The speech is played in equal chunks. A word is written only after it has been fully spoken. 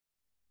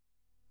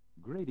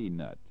Grady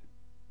Nutt,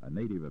 a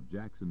native of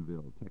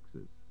Jacksonville,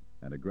 Texas,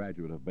 and a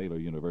graduate of Baylor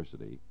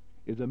University,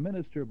 is a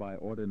minister by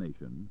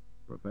ordination,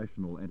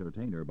 professional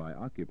entertainer by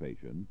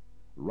occupation,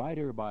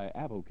 writer by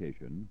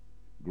avocation,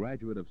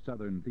 graduate of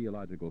Southern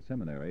Theological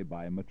Seminary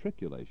by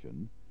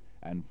matriculation,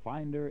 and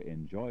finder,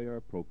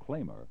 enjoyer,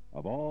 proclaimer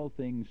of all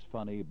things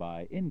funny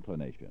by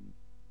inclination.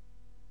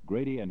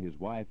 Grady and his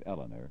wife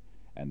Eleanor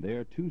and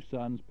their two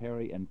sons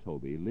Perry and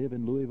Toby live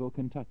in Louisville,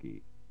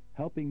 Kentucky,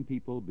 helping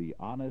people be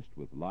honest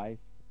with life,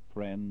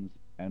 friends,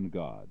 and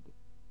God.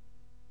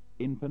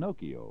 In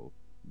Pinocchio,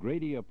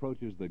 Grady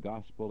approaches the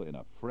gospel in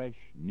a fresh,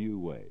 new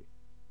way.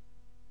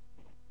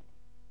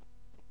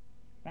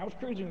 I was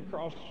cruising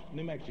across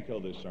New Mexico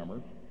this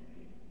summer.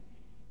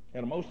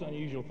 Had a most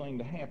unusual thing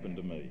to happen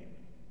to me.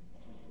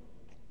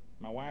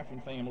 My wife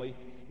and family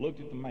looked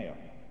at the map,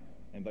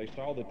 and they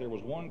saw that there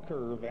was one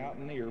curve out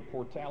near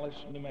Portales,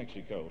 New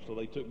Mexico, so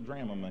they took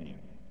Dramamine.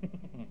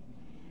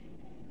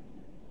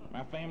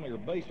 My family are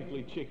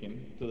basically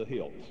chicken to the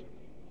hilt.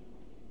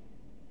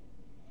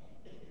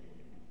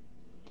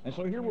 And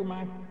so here were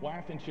my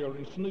wife and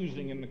children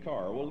snoozing in the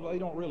car. Well, they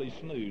don't really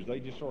snooze. They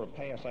just sort of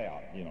pass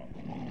out, you know.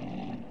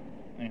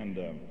 And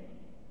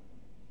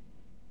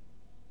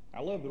I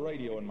love the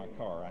radio in my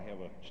car. I have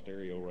a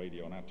stereo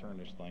radio, and I turn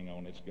this thing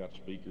on. It's got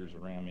speakers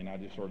around me, and I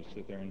just sort of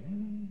sit there and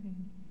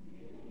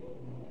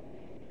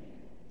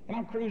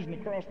I'm cruising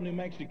across New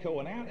Mexico,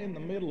 and out in the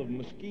middle of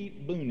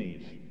mesquite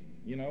boonies,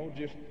 you know,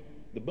 just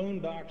the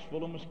boondocks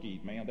full of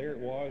mesquite, man. There it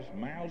was,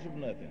 miles of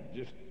nothing,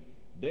 just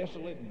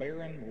desolate,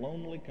 barren,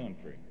 lonely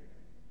country.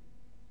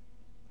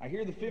 I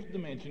hear the Fifth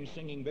Dimension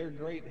singing their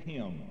great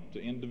hymn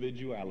to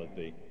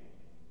individuality,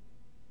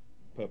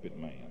 Puppet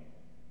Man.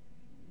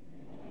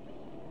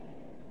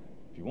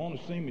 If you want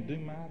to see me do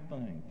my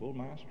thing, pull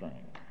my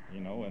string, you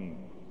know, and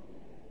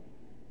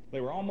they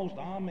were almost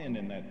amen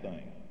in that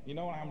thing, you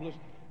know, and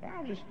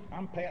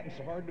I'm patting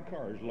so hard the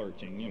car's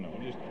lurching, you know,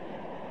 just,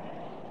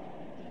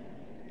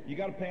 you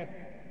got to pat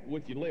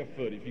with your left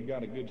foot if you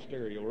got a good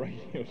stereo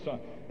radio, so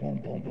boom,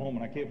 boom, boom,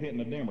 and I kept hitting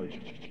the dimmer,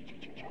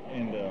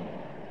 and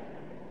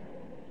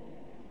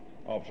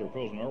officer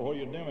pulls me over, what are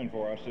you dimming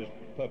for? I says,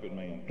 Puppet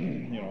Man,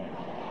 you know,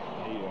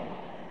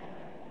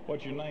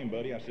 what's your name,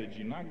 buddy? I said,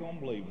 you're not going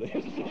to believe this.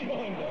 And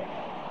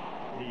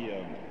he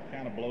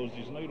kind of blows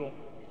his noodle.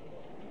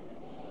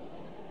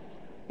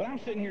 But I'm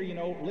sitting here, you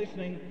know,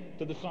 listening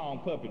to the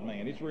song Puppet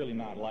Man. It's really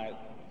not light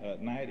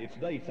night, it's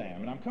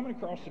daytime. And I'm coming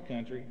across the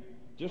country,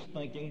 just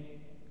thinking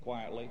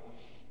quietly.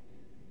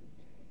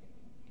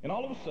 And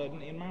all of a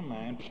sudden, in my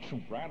mind,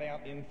 right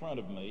out in front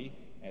of me,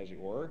 as it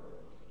were,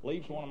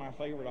 leaps one of my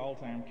favorite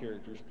all-time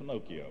characters,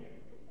 Pinocchio.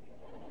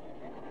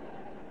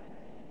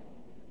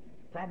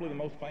 Probably the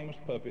most famous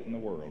puppet in the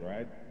world,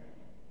 right?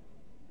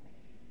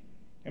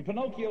 And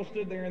Pinocchio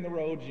stood there in the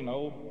roads, you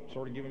know,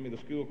 sort of giving me the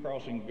school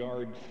crossing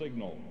guard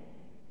signal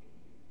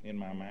in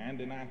my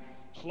mind. And I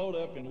slowed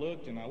up and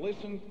looked and I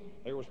listened.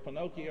 There was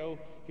Pinocchio.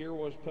 Here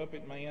was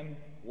Puppet Man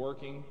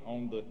working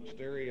on the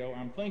stereo.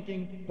 I'm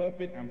thinking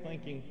Puppet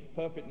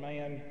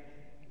Man.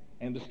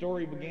 And the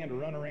story began to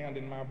run around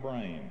in my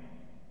brain.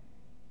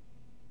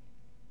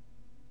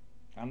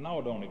 I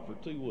gnawed on it for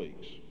 2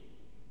 weeks.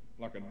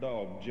 Like a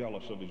dog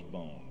jealous of his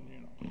bone,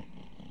 you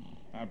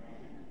know.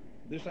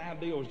 This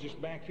idea was just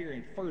back here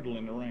and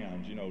fertling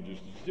around, you know,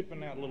 just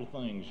zipping out little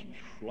things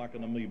like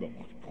an amoeba,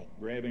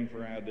 grabbing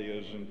for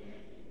ideas, and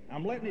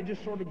I'm letting it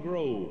just sort of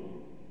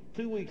grow.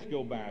 2 weeks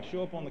go by. I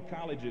show up on the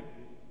college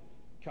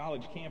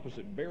campus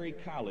at Berry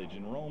College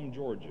in Rome,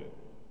 Georgia.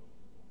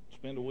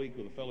 Spend a week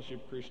with a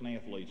fellowship of Christian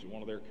athletes at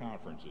one of their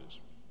conferences.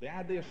 The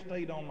idea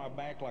stayed on my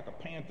back like a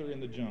panther in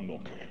the jungle.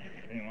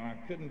 You know, I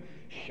couldn't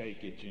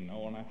shake it, you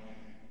know, and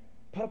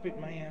Puppet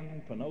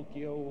Man,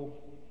 Pinocchio.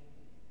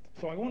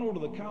 So I went over to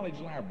the college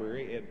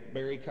library at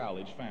Berry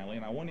College finally,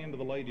 and I went into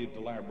the lady at the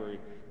library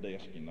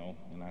desk, you know,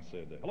 and I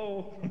said,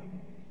 hello.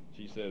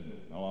 She said,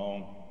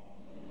 hello.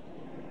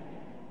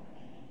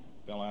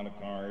 Fill out a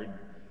card,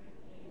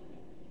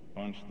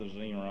 punched the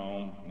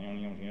 0,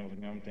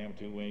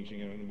 2 weeks, you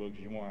get the books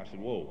you want. I said,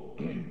 whoa.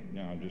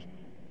 No, just.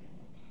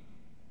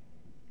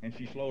 And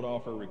she slowed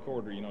off her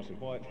recorder, you know, said,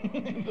 what?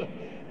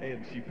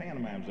 And she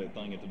pantomimes that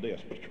thing at the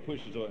desk,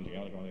 pushes it, and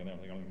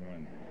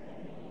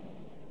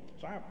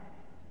so I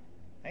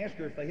asked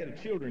her if they had a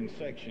children's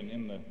section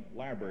in the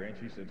library, and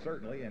she said,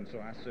 certainly. And so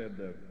I said,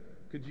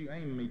 could you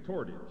aim me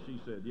toward it? She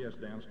said, yes,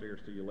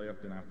 downstairs to your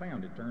left. And I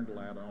found it, turned the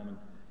light on, and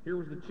here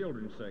was the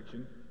children's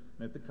section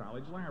at the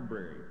college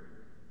library.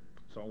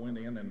 So I went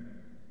in and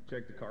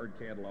checked the card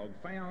catalog,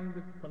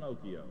 found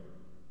Pinocchio.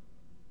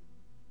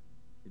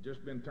 It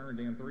just been turned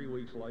in 3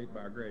 weeks late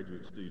by a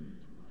graduate student.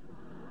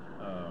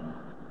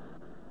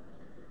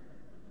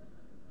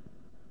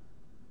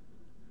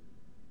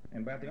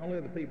 And about the only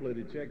other people that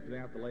had checked it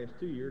out the last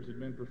 2 years had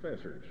been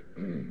professors.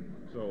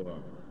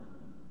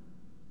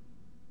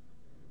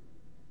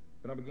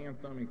 But I began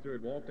thumbing through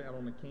it, walked out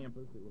on the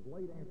campus. It was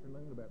late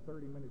afternoon, about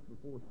 30 minutes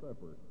before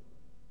supper.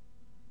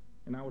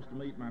 And I was to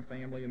meet my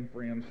family and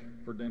friends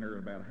for dinner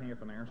in about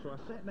half an hour. So I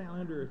sat down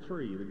under a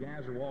tree. The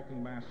guys are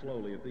walking by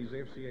slowly. At these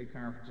FCA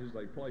conferences,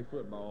 they play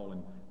football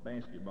and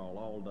basketball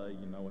all day,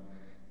 you know, and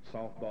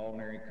softball, and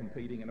they're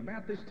competing. And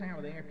about this time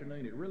of the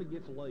afternoon, it really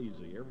gets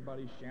lazy.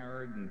 Everybody's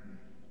showered and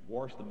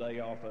washed the day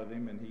off of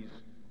him, and he's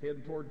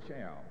heading toward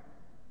chow.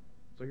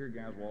 So here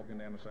guys walking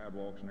down the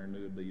sidewalks in their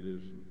new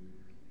Adidas.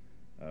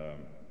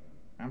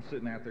 I'm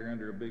sitting out there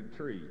under a big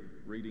tree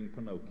reading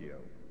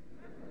Pinocchio.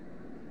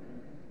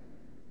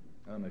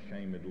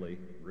 Unashamedly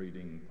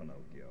reading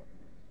Pinocchio.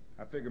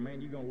 I figure,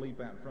 man, you're going to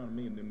leap out in front of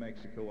me in New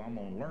Mexico. I'm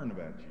going to learn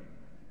about you.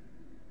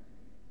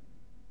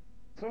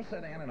 So I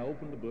sat down and I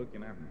opened the book,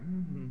 and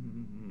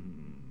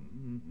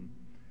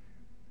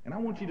I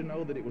want you to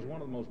know that it was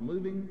one of the most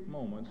moving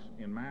moments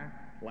in my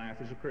life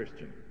as a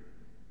Christian.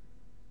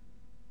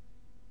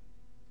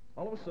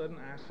 All of a sudden,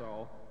 I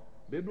saw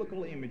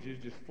biblical images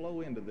just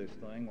flow into this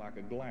thing like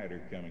a glider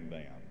coming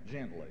down,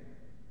 gently.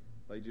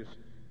 They just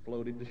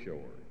floated to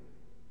shore.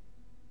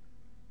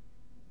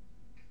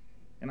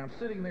 And I'm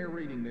sitting there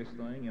reading this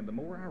thing, and the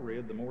more I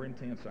read, the more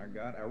intense I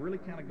got. I really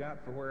kind of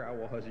got for where I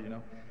was, you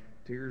know,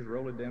 tears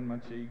rolling down my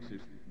cheeks.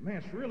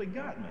 Man, it's really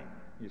got me,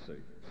 you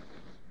see.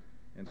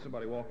 And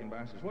somebody walking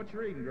by says, "What you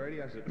reading,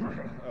 Grady?" I said,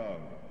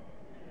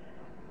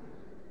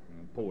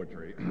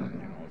 poetry, you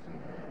know.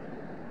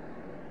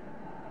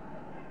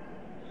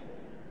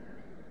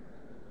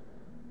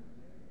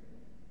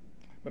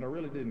 But I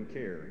really didn't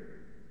care,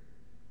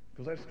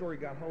 because that story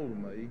got hold of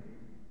me,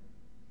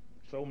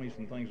 showed me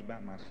some things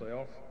about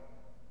myself.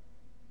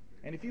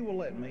 And if you will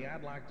let me,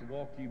 I'd like to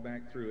walk you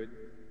back through it.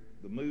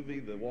 The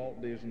movie, the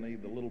Walt Disney,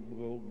 the little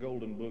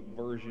Golden Book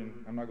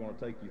version. I'm not going to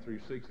take you through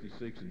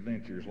 66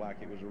 adventures like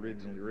it was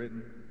originally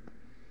written,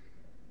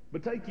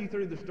 but take you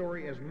through the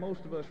story as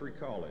most of us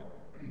recall it,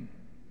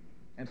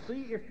 and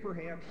see if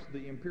perhaps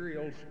the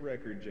Imperial's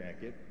record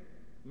jacket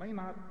may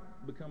not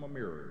become a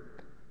mirror.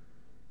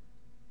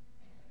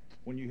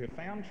 When you have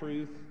found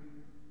truth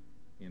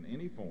in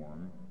any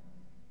form,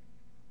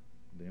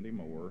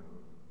 anymore,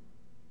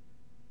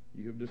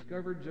 you have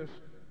discovered just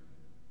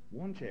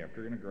one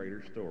chapter in a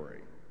greater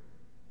story.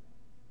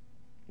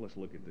 Let's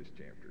look at this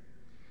chapter.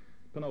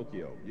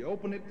 Pinocchio. You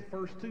open it, the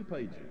first 2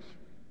 pages.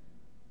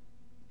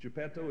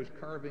 Geppetto is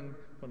carving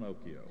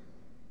Pinocchio,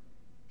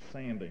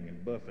 sanding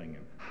and buffing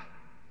and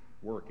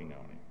working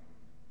on him.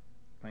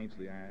 Paints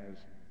the eyes,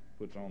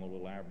 puts on the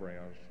little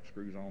eyebrows,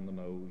 screws on the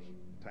nose,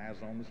 ties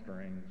on the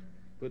strings,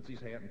 puts his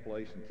hat in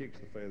place and kicks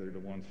the feather to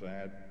one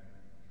side,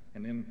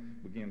 and then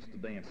begins to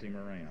dance him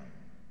around.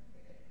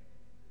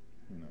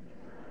 You know.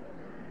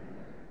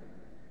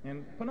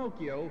 And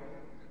Pinocchio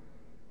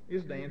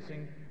is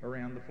dancing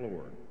around the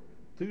floor.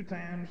 2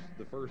 times,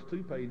 the first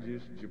 2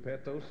 pages,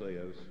 Geppetto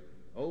says,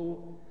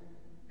 "Oh,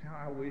 how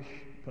I wish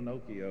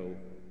Pinocchio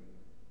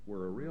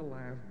were a real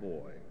live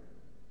boy."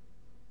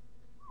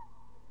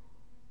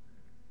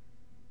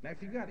 Now,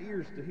 if you've got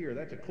ears to hear,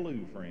 that's a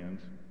clue,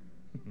 friends.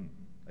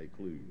 A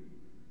clue.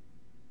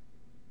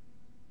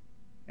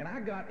 And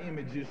I got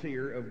images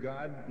here of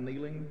God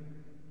kneeling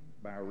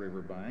by a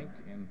riverbank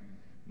and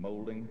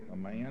molding a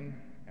man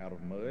out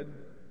of mud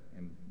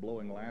and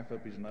blowing life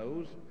up his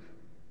nose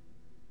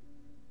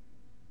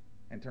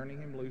and turning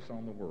him loose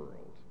on the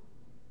world.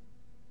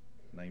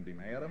 Named him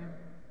Adam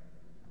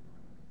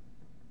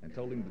and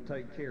told him to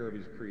take care of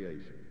his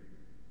creation.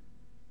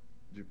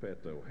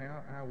 Geppetto,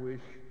 how I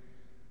wish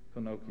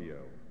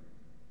Pinocchio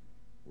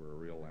were a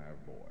real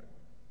live boy.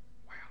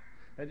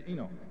 Wow. You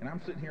know, and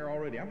I'm sitting here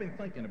already. I've been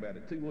thinking about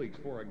it 2 weeks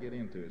before I get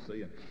into it,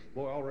 see, and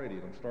boy, already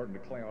I'm starting to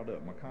cloud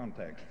up. My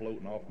contacts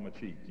floating off my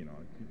cheek, you know,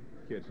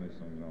 catching this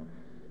thing, you know.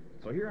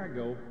 So here I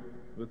go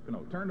with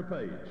Pinocchio. Turn the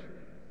page.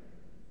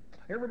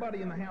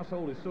 Everybody in the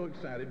household is so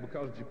excited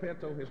because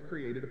Geppetto has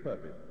created a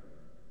puppet.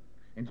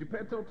 And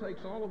Geppetto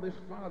takes all of this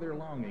father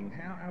longing.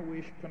 How I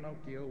wish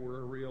Pinocchio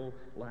were a real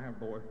live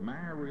boy,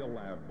 my real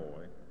live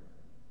boy.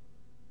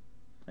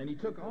 And he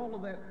took all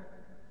of that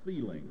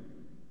feeling.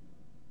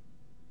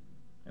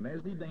 And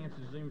as he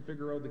dances him,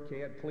 Figaro the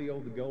cat,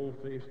 Cleo the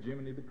goldfish,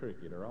 Jiminy the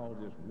cricket are all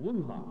just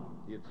woo-ha.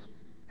 It's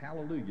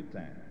hallelujah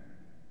time.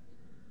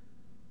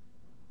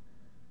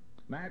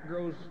 Night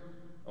grows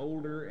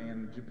older,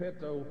 and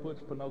Geppetto puts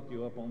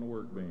Pinocchio up on the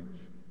workbench.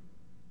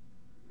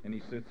 And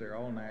he sits there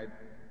all night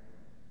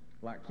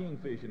like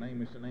Kingfish and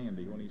Amos and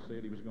Andy when he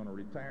said he was going to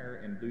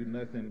retire and do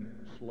nothing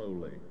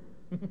slowly.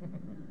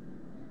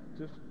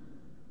 Just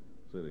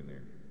sitting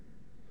there.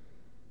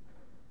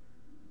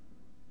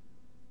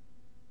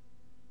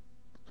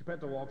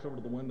 Geppetto walks over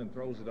to the window and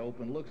throws it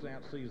open, looks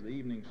out, sees the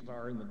evening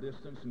star in the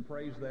distance, and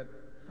prays that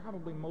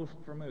probably most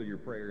familiar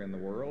prayer in the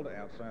world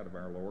outside of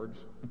our Lord's.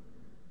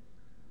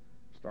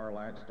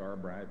 Starlight, star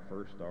bright,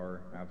 first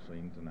star I've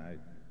seen tonight.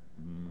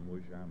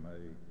 Wish I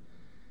may.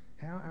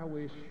 How I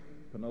wish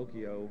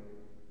Pinocchio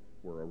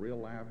were a real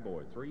live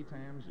boy. 3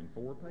 times in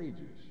 4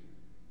 pages.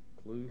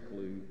 Clue,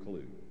 clue,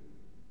 clue.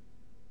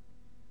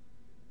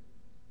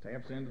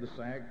 Taps into the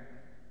sack.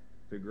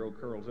 Figaro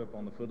curls up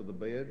on the foot of the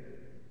bed.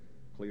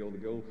 Cleo the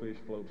goldfish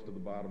floats to the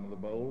bottom of the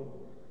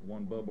bowl.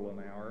 1 bubble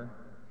an hour.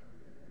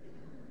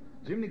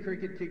 Jiminy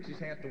Cricket kicks his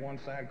hat to one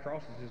side,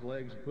 crosses his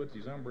legs, and puts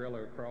his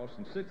umbrella across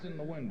and sits in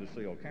the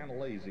windowsill, kind of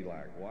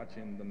lazy-like,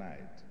 watching the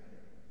night.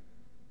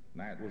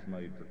 Night was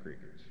made for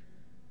crickets.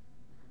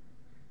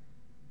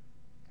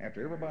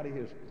 After everybody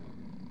has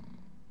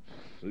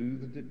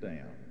soothed it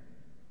down,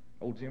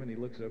 old Jiminy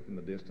looks up in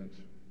the distance,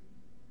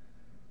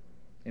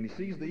 and he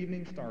sees the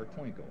evening star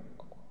twinkle.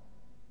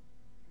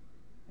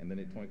 And then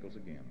it twinkles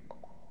again.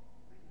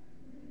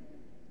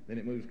 Then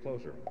it moves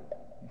closer.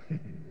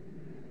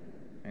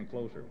 And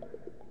closer.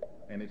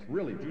 And it's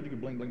really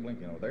bling, bling,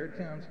 bling, there it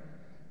comes.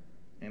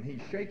 And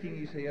he's shaking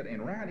his head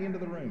and right into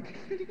the room.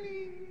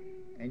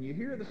 And you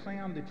hear the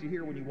sound that you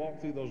hear when you walk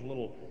through those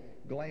little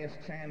glass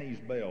Chinese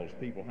bells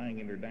people hang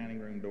in their dining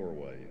room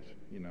doorways,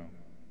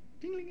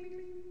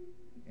 Ding-ling-ling-ling.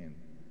 And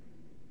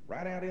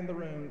right out in the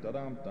room,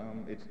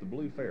 da-dum-dum, it's the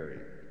Blue Fairy.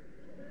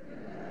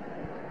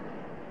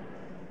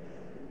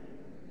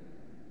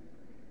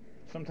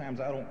 Sometimes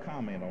I don't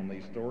comment on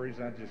these stories.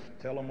 I just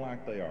tell them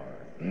like they are.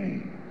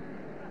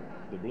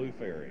 The Blue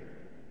Fairy.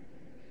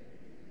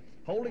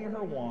 Holding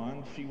her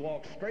wand, she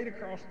walks straight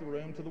across the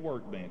room to the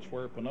workbench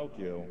where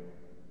Pinocchio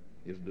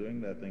is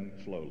doing nothing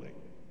slowly.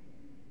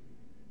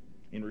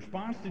 In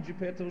response to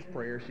Geppetto's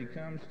prayer, she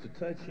comes to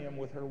touch him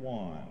with her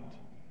wand.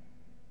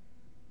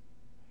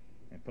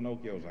 And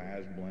Pinocchio's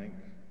eyes blink,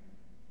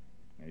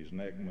 and his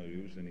neck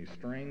moves, and his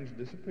strings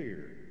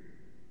disappear.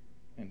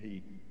 And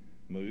he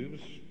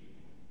moves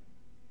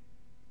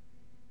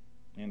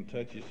and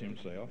touches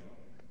himself.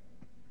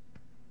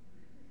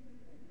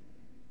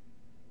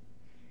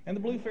 And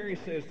the Blue Fairy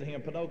says to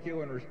him,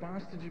 Pinocchio, in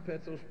response to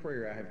Geppetto's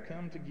prayer, I have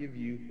come to give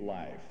you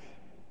life.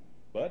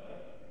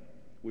 But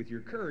with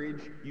your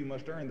courage, you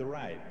must earn the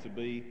right to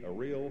be a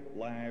real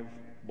live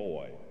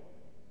boy.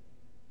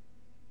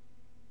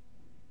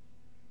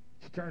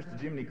 She turns to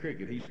Jiminy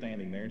Cricket. He's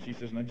standing there, and she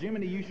says, now,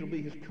 Jiminy, you shall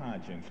be his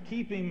conscience.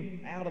 Keep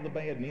him out of the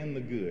bad and in the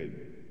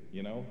good,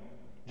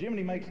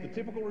 Jiminy makes the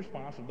typical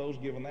response of those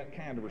given that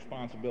kind of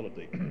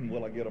responsibility.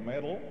 Will I get a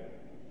medal?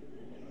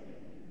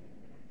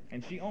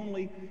 And she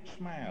only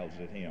smiles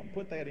at him.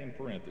 Put that in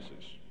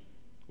parentheses.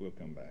 We'll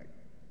come back.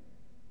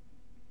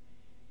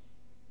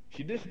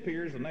 She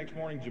disappears. The next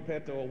morning,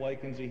 Geppetto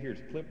awakens. He hears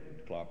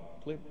clip,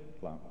 clop, clip,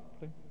 clop,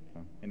 clip,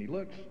 clop. And he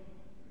looks,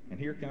 and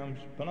here comes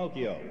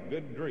Pinocchio.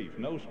 Good grief,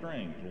 no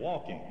strings,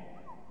 walking.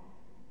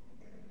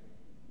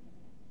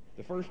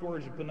 The first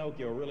words of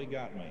Pinocchio really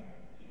got me.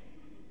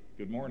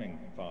 Good morning,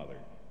 Father.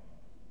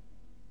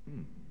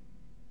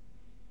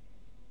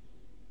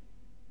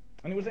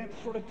 And it was that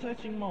sort of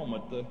touching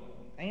moment, the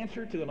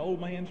answer to an old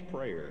man's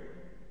prayer.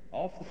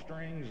 Off the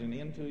strings and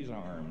into his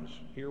arms,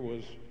 here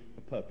was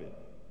a puppet.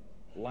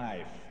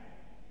 Life.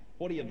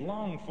 What he had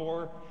longed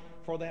for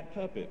that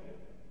puppet.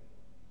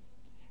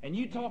 And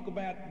you talk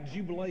about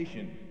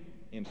jubilation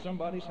in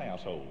somebody's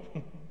household.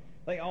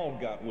 They all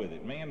got with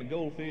it. Man, the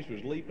goldfish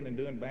was leaping and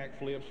doing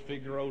backflips.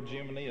 Figaro,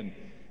 Jiminy, and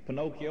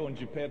Pinocchio and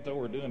Geppetto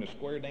were doing a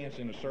square dance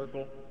in a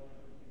circle.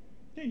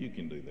 Yeah, you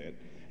can do that.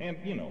 And,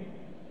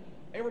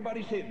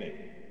 everybody's hitting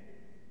it.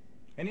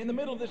 And in the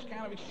middle of this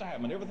kind of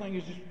excitement, everything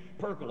is just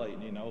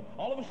percolating,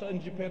 All of a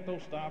sudden, Geppetto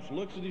stops,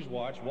 looks at his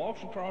watch,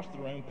 walks across the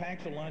room,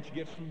 packs a lunch,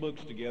 gets some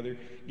books together,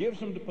 gives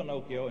them to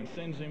Pinocchio, and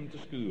sends him to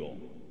school.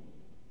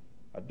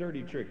 A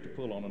dirty trick to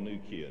pull on a new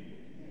kid.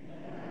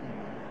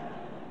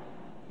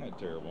 Isn't that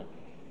terrible?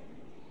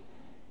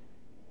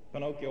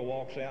 Pinocchio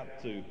walks out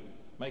to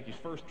make his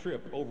first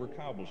trip over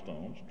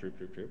cobblestones. Trip.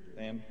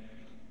 And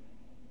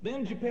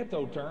then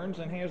Geppetto turns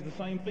and has the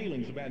same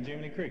feelings about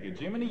Jiminy Cricket.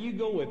 Jiminy, you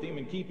go with him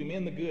and keep him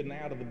in the good and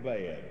out of the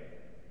bad.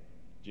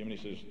 Jiminy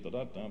says,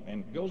 da-da-dum,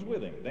 and goes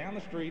with him. Down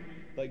the street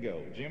they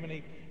go,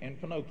 Jiminy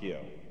and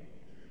Pinocchio.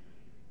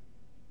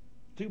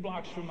 2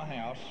 blocks from the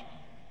house,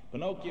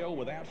 Pinocchio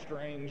without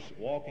strings,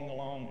 walking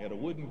along at a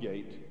wooden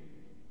gate.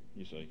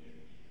 You see.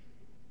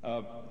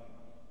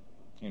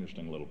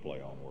 Interesting little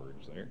play on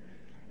words there.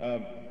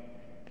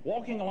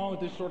 Walking along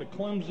with this sort of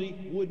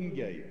clumsy wooden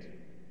gate.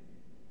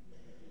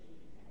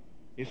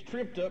 Is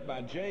tripped up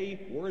by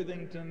J.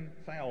 Worthington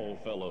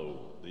Foulfellow,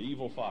 the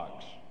evil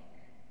fox.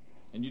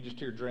 And you just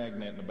hear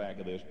Dragnet in the back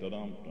of this,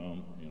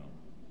 da-dum-dum,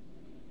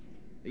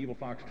 The evil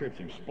fox trips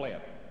him,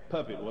 splat.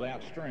 Puppet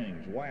without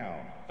strings,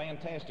 wow.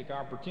 Fantastic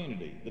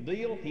opportunity. The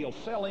deal, he'll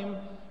sell him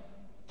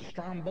to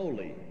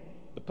Stromboli,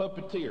 the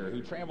puppeteer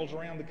who travels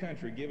around the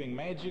country giving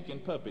magic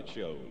and puppet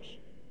shows.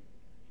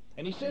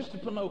 And he says to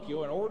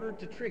Pinocchio, in order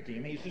to trick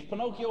him, he says,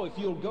 Pinocchio, if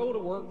you'll go to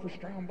work for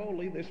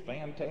Stromboli, this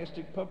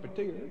fantastic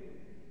puppeteer,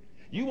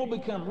 you will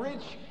become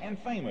rich and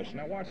famous.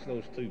 Now watch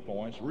those 2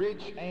 points,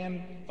 rich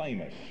and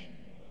famous.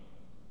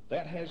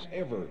 That has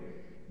ever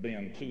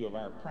been 2 of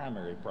our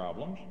primary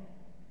problems.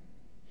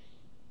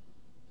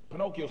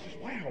 Pinocchio says,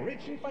 wow,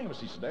 rich and famous.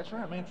 He said, that's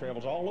right, man,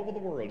 travels all over the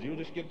world. You'll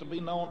just get to be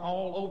known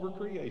all over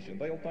creation.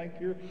 They'll think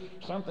you're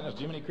something else.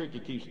 Jiminy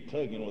Cricket keeps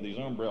tugging with his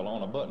umbrella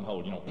on a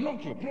buttonhole.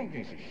 Pinocchio,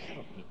 he says, shut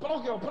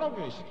up.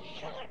 Pinocchio, he says,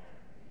 shut up.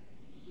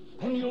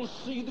 And you'll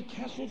see the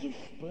castles of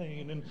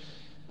Spain. And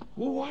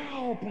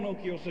wow,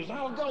 Pinocchio says,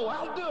 I'll go,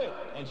 I'll do it.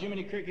 And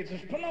Jiminy Cricket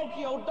says,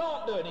 Pinocchio,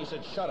 don't do it. And he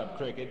said, shut up,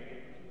 Cricket.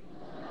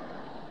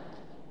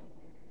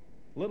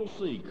 Little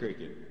sea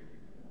cricket.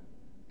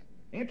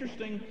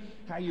 Interesting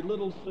how your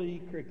little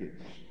sea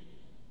crickets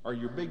or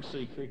your big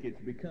sea crickets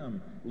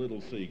become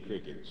little sea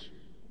crickets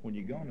when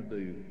you're going to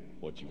do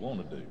what you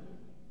want to do.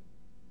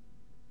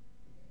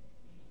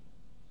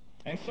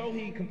 And so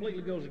he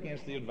completely goes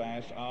against the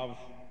advice of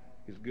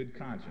his good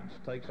conscience,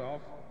 takes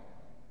off,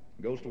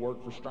 goes to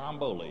work for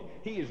Stromboli.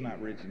 He is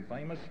not rich and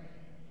famous.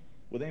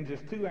 Within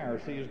just 2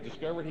 hours, he has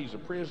discovered he's a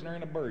prisoner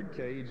in a bird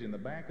cage in the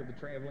back of the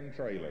traveling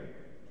trailer,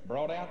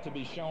 brought out to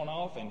be shown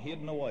off and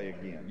hidden away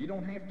again. You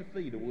don't have to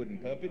feed a wooden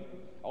puppet.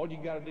 All you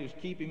got to do is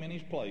keep him in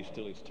his place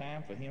till it's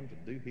time for him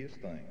to do his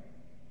thing.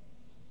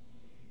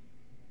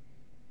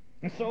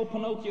 And so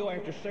Pinocchio,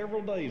 after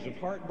several days of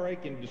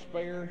heartbreak and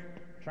despair,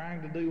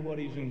 trying to do what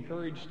he's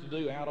encouraged to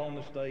do out on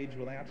the stage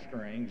without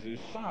strings, is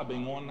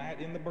sobbing one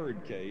night in the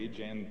bird cage,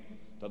 and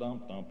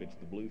ta-dum-thump, it's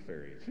the blue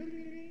fairy.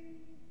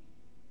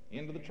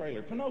 Into the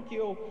trailer.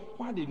 Pinocchio,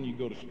 why didn't you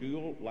go to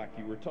school like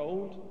you were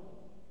told?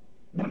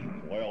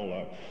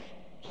 Well,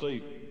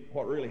 see,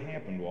 what really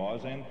happened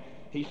was, and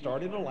he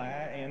started to lie,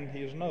 and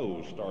his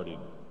nose started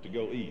to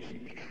go east.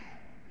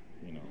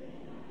 You know,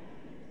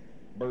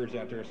 birds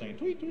out there saying,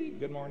 tweet, tweet,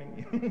 good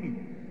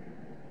morning.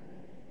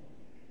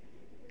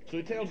 So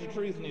he tells the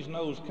truth, and his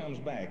nose comes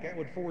back. That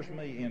would force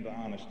me into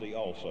honesty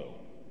also.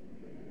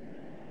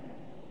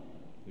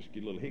 Just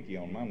get a little hickey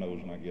on my nose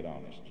and I get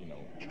honest, you know.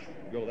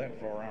 Go that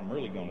far, I'm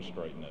really going to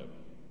straighten up.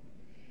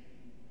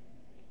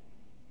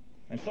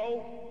 And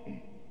so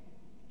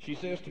she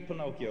says to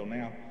Pinocchio,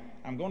 now,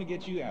 I'm going to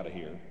get you out of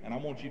here, and I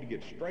want you to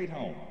get straight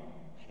home.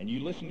 And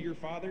you listen to your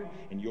father,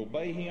 and you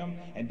obey him,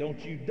 and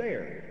don't you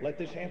dare let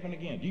this happen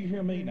again. Do you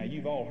hear me? Now,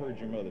 you've all heard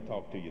your mother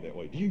talk to you that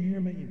way. Do you hear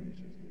me?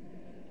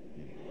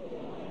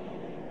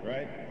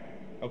 Right?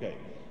 Okay.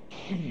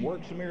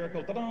 Works a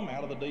miracle, ta-dum,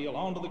 out of the deal,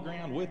 onto the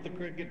ground with the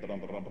cricket, ta-dum,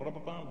 ta-dum, ta-dum,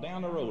 ta-dum,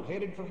 down the road,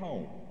 headed for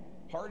home,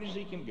 hard as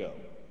he can go.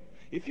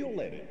 If you'll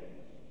let it,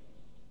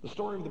 the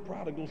story of the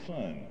prodigal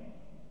son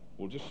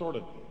will just sort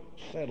of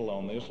settle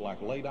on this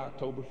like late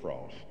October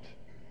frost,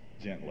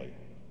 gently,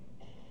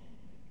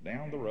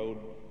 down the road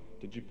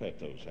to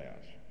Geppetto's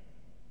house.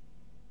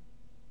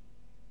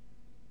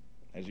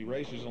 As he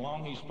races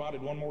along, he's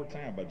spotted one more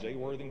time by J.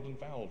 Worthington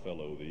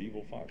Foulfellow, the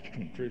evil fox,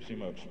 trips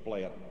him up,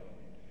 splat.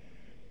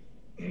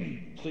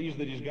 Sees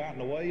that he's gotten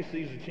away,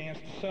 sees a chance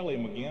to sell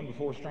him again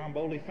before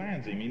Stromboli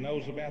finds him. He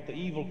knows about the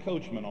evil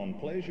coachman on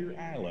Pleasure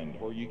Island,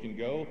 where you can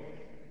go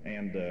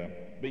and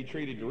be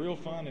treated to real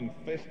fun and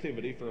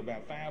festivity for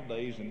about 5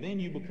 days, and then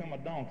you become a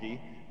donkey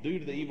due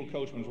to the evil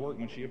coachman's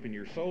workmanship, and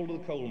you're sold to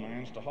the coal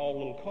mines to haul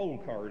little coal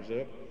cars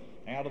up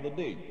out of the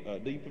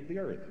deep of the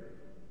earth.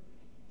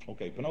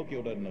 Okay,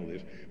 Pinocchio doesn't know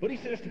this, but he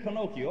says to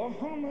Pinocchio,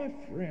 oh, my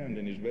friend,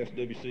 in his best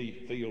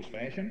W.C. Fields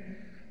fashion,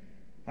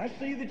 I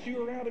see that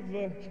you are out of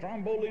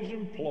Stromboli's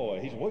employ.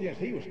 He said, well, yes,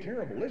 he was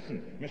terrible.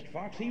 Listen, Mr.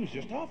 Fox, he was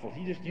just awful.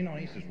 He just, he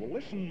says, well,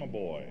 listen, my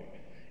boy.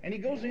 And he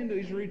goes into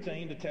his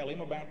routine to tell him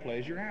about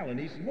Pleasure Island.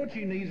 He said, what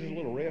you need is a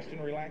little rest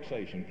and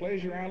relaxation.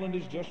 Pleasure Island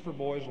is just for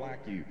boys like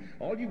you.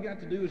 All you've got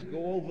to do is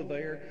go over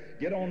there,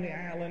 get on the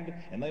island,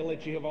 and they'll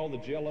let you have all the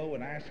jello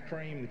and ice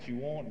cream that you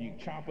want. And you can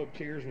chop up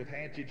chairs with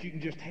hatchets. You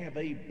can just have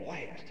a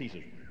blast. He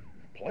says,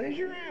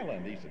 Pleasure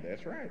Island. He said,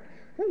 that's right.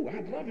 Whew,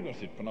 I'd love to go. I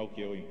said,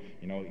 Pinocchio, he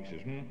says,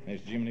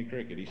 it's Jiminy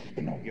Cricket. He says,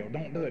 Pinocchio,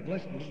 don't do it.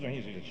 Listen.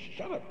 He says,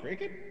 shut up,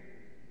 Cricket.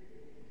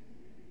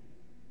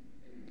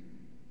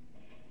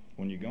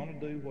 When you're going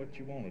to do what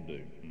you want to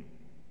do.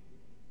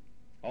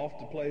 Off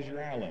to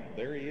Pleasure Island.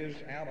 There he is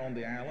out on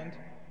the island.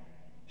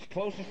 His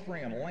closest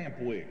friend,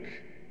 Lampwick.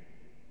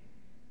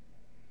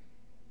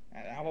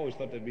 I've always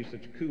thought that'd be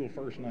such a cool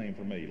first name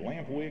for me.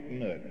 Lampwick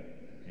Nutt.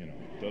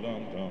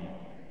 Ta-dum-dum.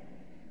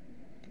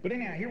 But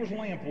anyhow, here was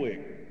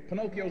Lampwick,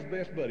 Pinocchio's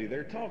best buddy.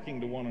 They're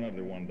talking to one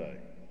another one day.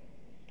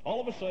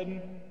 All of a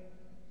sudden,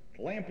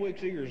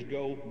 Lampwick's ears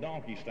go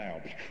donkey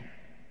style.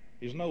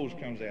 His nose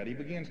comes out. He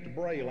begins to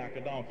bray like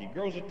a donkey,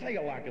 grows a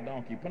tail like a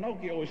donkey.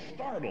 Pinocchio is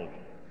startled.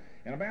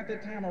 And about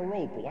that time, a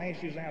rope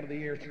lashes out of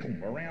the air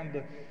around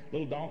the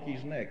little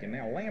donkey's neck. And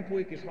now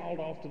Lampwick is hauled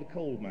off to the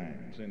coal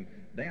mines. And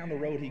down the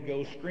road he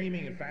goes,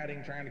 screaming and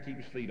fighting, trying to keep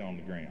his feet on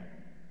the ground.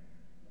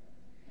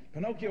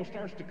 Pinocchio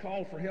starts to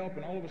call for help,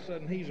 and all of a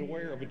sudden he's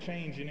aware of a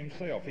change in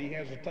himself. He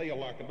has a tail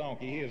like a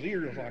donkey. He has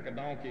ears like a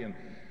donkey. And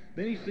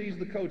then he sees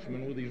the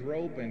coachman with his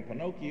rope, and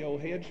Pinocchio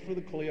heads for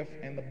the cliff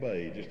and the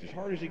bay, just as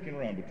hard as he can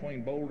run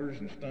between boulders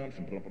and stumps,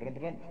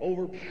 and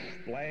over,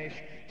 splash,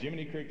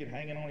 Jiminy Cricket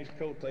hanging on his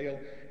coattail,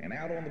 and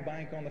out on the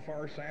bank on the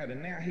far side.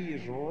 And now he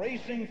is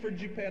racing for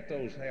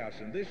Geppetto's house.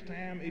 And this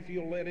time, if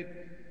you'll let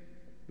it,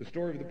 the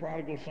story of the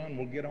prodigal son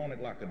will get on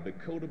it like a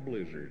Dakota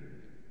blizzard.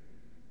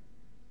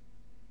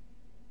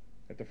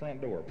 At the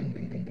front door, boom,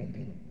 boom, boom, boom,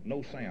 boom.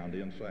 No sound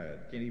inside.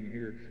 Can't even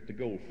hear the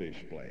goldfish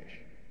splash.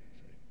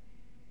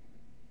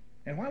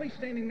 And while he's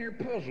standing there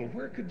puzzled,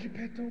 where could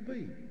Geppetto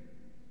be?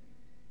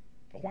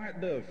 A white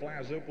dove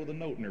flies up with a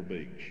note in her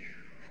beak,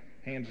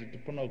 hands it to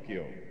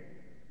Pinocchio.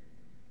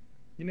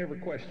 You never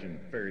question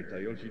fairy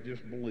tales, you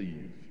just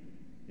believe,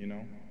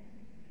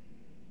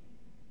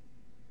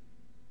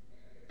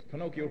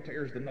 Pinocchio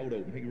tears the note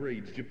open. He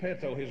reads,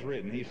 Geppetto has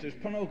written. He says,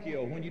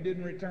 Pinocchio, when you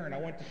didn't return, I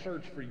went to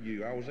search for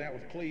you. I was out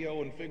with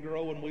Cleo and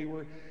Figaro, and we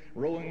were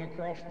rowing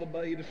across the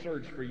bay to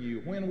search for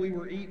you. When we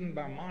were eaten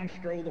by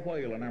Monstro the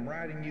whale, and I'm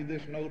writing you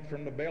this note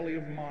from the belly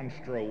of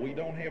Monstro. We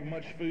don't have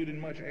much food and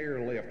much air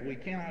left. We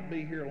cannot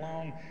be here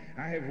long.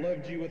 I have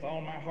loved you with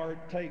all my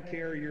heart. Take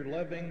care. Your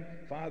loving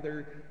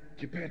father,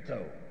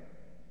 Geppetto.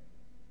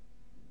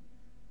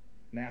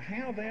 Now,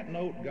 how that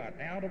note got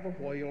out of a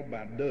whale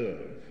by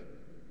dove,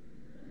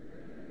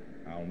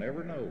 I'll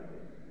never know.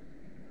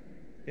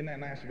 Isn't that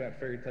nice about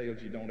fairy tales?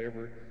 You don't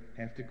ever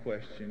have to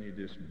question, you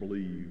just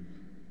believe.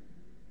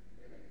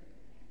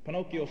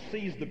 Pinocchio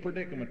sees the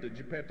predicament that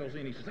Geppetto's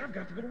in. He says, I've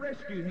got to go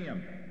rescue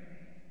him.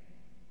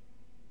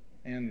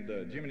 And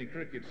Jiminy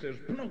Cricket says,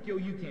 Pinocchio,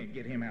 you can't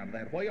get him out of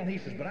that whale. And he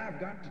says, but I've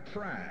got to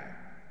try.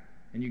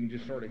 And you can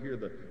just sort of hear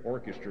the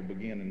orchestra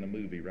begin in the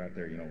movie right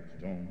there, you know.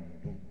 Dum,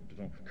 dum,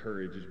 dum.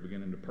 Courage is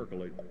beginning to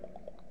percolate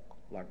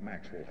like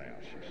Maxwell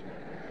House, you see.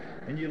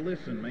 And you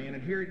listen, man,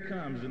 and here it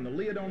comes, and the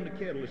lid on the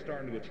kettle is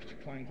starting to go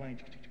clang, clang,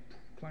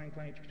 clang,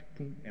 clang,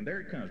 and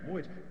there it comes. Boy,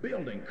 it's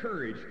building,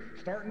 courage,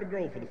 starting to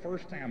grow for the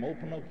first time. Oh,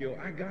 Pinocchio,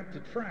 I got to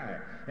try.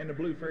 And the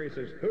blue fairy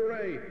says,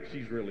 hooray!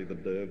 She's really the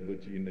dove,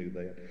 but you knew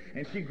that.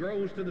 And she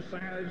grows to the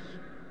size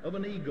of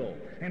an eagle,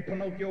 and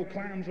Pinocchio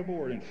climbs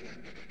aboard, and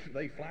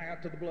they fly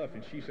out to the bluff,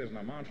 and she says,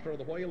 now, Monstro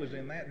the whale is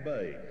in that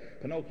bay.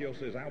 Pinocchio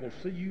says, I will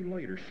see you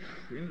later,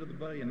 into the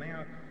bay, and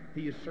now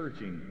he is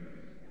searching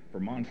for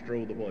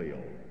Monstro the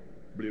whale.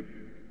 Blip.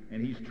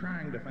 And he's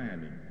trying to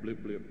find him.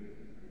 Blip, blip.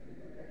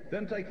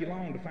 Doesn't take you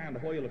long to find a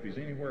whale if he's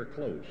anywhere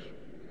close.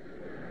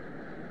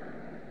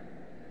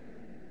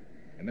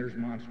 And there's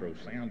Monstro,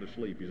 sound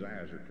asleep. His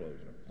eyes are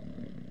closing.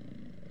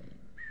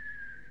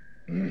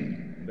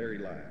 There he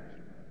lies.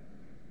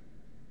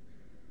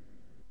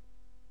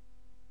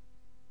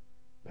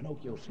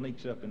 Pinocchio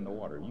sneaks up in the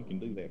water. You can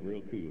do that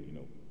real cool, you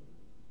know.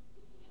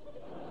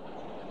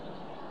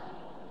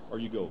 Or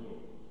you go.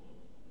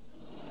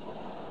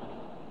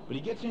 But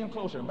he gets in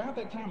closer. About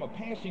that time, a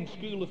passing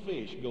school of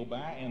fish go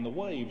by, and the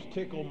waves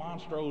tickle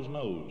Monstro's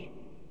nose.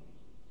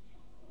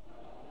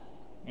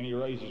 And he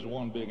raises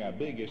one big eye,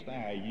 biggest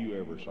eye you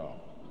ever saw.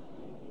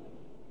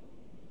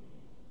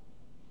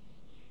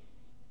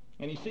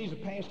 And he sees a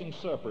passing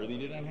supper that he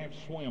didn't have to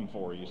swim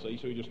for, you see,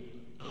 so he just,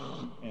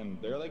 and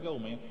there they go,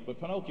 man. But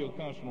Pinocchio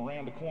comes from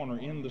around the corner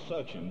in the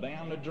suction,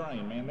 down the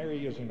drain, man. There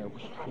he is in there,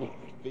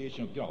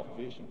 fishing,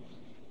 fishing.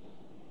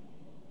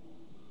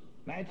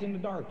 Now, it's in the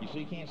dark, you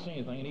see, he can't see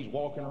anything, and he's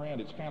walking around.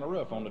 It's kind of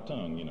rough on the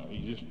tongue, you know.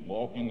 He's just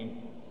walking and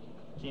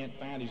can't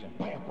find his...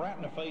 Bam, right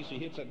in the face, he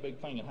hits that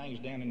big thing and hangs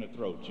down in the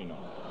throat, you know.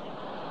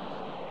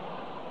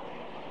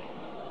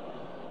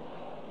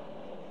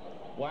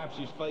 Wipes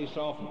his face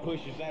off and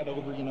pushes that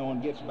over, you know,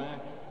 and gets back.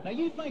 Now,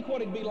 you think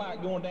what it'd be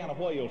like going down a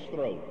whale's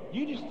throat.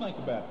 You just think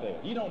about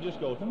that. You don't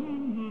just go,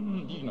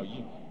 you know,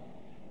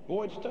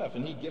 boy, it's tough.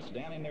 And he gets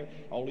down in there,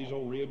 all these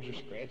old ribs are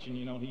scratching,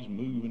 you know, he's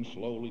moving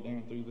slowly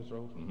down through the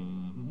throat.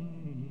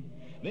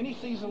 Then he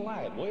sees a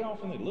light way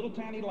off in the little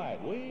tiny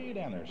light, way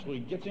down there. So he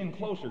gets in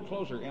closer,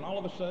 and all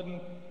of a sudden,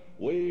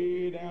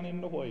 way down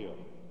in the whale,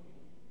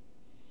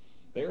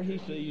 there he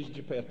sees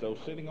Geppetto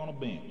sitting on a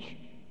bench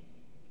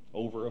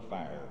over a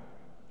fire,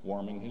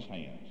 warming his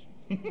hands.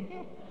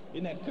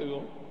 Isn't that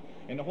cool?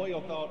 And the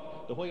whale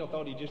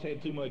thought he just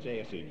had too much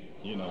acid,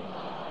 you know.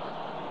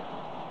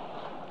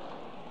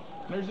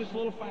 And there's this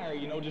little fire,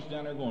 you know, just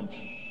down there going,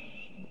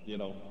 you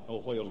know,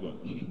 old whale's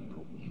going.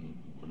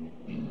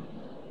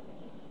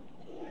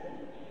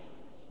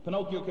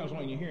 Pinocchio comes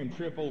along, and you hear him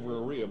trip over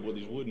a rib with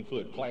his wooden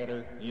foot,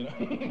 clatter, you know.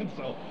 And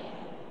so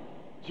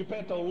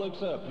Geppetto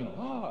looks up, you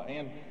know,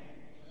 and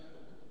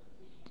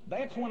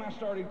that's when I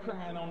started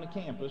crying on the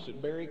campus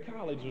at Berry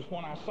College, was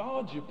when I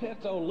saw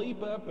Geppetto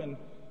leap up and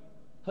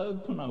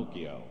hug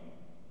Pinocchio.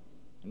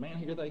 And man,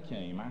 here they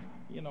came. I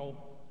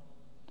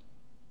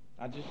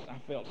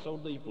felt so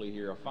deeply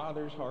here, a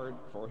father's heart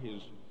for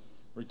his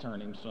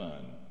returning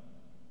son.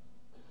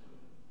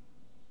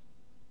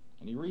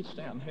 And he reached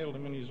out and held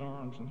him in his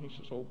arms, and he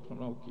says, oh,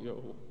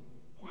 Pinocchio,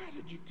 why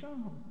did you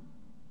come?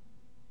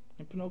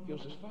 And Pinocchio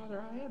says, Father,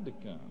 I had to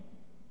come.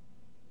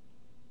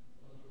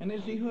 And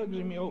as he hugs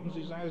him, he opens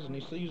his eyes, and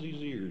he sees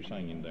his ears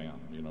hanging down,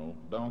 you know,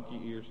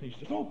 donkey ears. He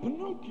says, oh,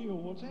 Pinocchio,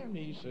 what's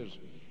happening? He says,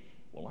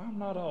 well, I'm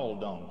not all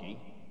donkey.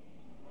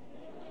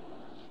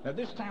 Now,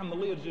 this time the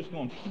lid's just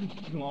going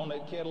on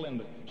that kettle, and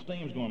the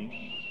steam's going...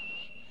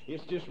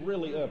 It's just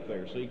really up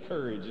there. See,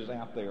 courage is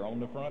out there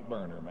on the front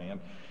burner, man.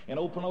 And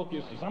old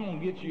Pinocchio says, I'm going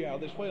to get you out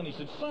of this whale. And he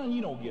said, son,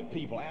 you don't get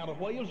people out of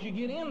whales, you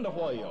get into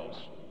whales.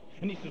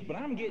 And he says, but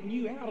I'm getting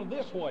you out of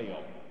this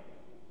whale.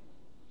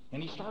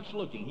 And he starts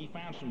looking. He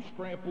finds some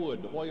scrap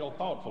wood. The whale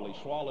thoughtfully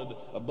swallowed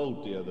a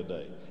boat the other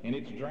day. And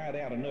it's dried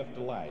out enough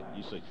to light,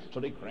 you see.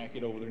 So they crack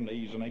it over their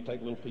knees, and they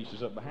take little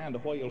pieces up behind the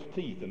whale's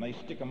teeth, and they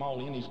stick them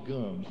all in his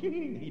gums.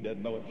 He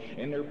doesn't know it.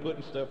 And they're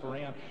putting stuff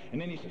around. And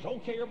then he says,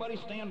 okay, everybody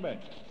stand back.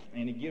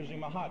 And he gives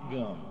him a hot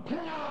gum.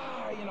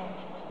 You know.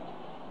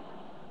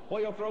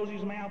 Whale throws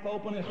his mouth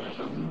open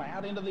and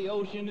out into the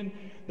ocean, and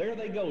there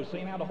they go.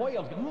 See, now the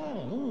whale's going,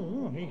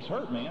 oh, he's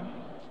hurt, man.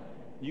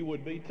 You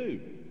would be too.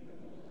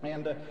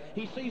 And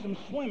he sees him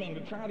swimming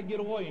to try to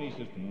get away, and he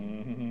says,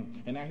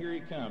 and now here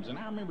he comes. And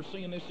I remember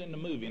seeing this in the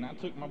movie, and I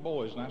took my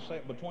boys, and I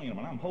sat between them,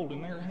 and I'm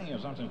holding their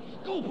hands. I'm saying,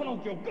 go,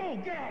 Pinocchio, go,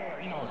 get out of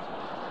there.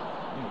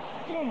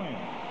 Come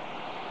on.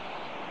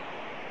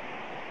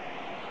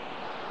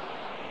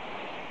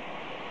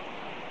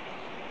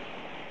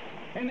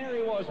 And there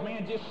he was,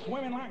 man, just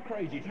swimming like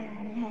crazy.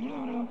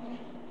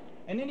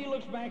 And then he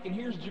looks back, and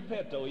here's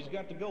Geppetto. He's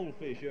got the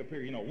goldfish up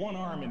here, one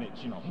arm in it,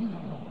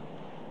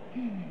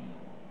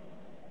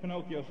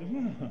 Pinocchio says,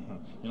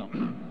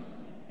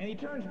 and he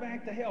turns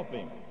back to help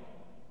him.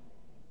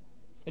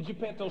 And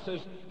Geppetto says,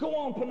 go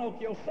on,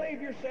 Pinocchio,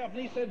 save yourself. And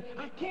he said,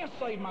 I can't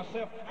save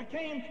myself. I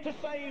came to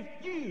save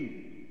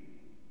you.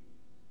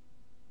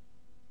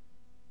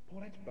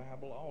 Boy, that's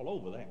Bible all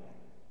over that.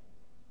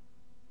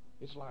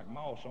 It's like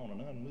moss on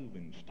an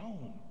unmoving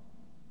stone.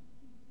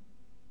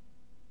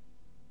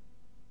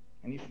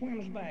 And he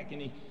swims back,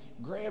 and he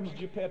grabs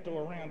Geppetto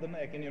around the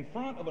neck, and in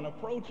front of an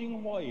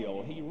approaching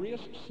whale, he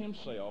risks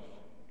himself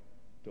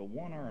to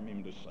one-arm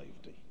him to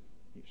safety,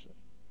 you see.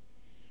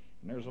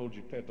 And there's old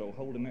Geppetto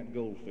holding that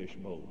goldfish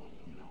bowl,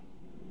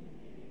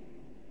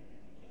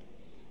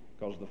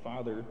 because the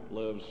Father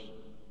loves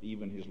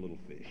even his little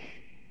fish.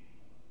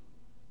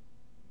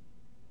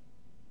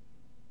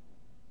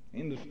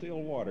 Into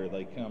still water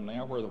they come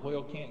now, where the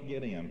whale can't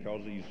get in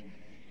because he's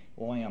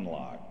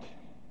landlocked.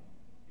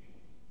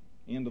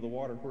 Into the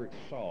water where it's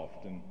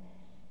soft and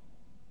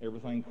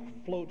everything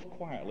floats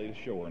quietly to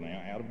shore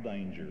now, out of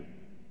danger.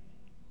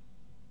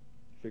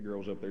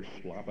 Figaro's up there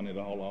slopping it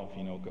all off,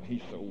 because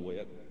he's so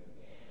wet.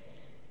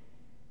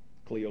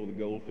 Cleo the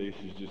goldfish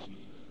is just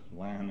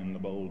lying in the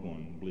bowl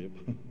going blip.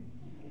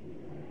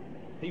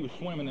 He was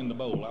swimming in the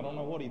bowl. I don't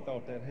know what he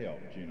thought that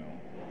helped,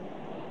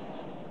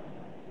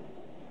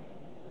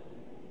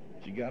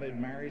 You got to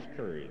admire his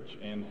courage.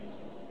 And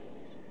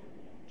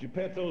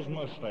Geppetto's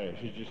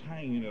mustache is just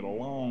hanging at a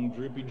long,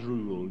 drippy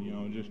drool,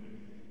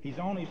 he's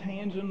on his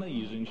hands and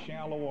knees in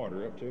shallow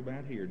water up to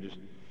about here, just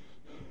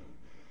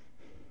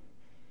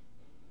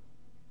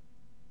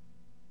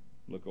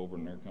look over,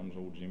 and there comes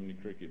old Jiminy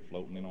Cricket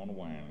floating in on a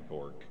wine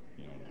cork,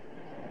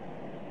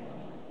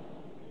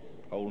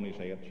 holding his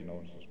hat,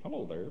 and says,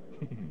 hello there.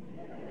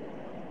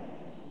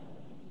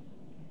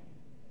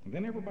 And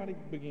then everybody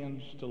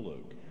begins to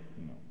look,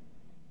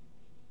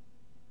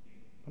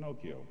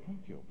 Pinocchio,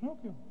 Pinocchio,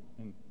 Pinocchio.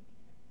 And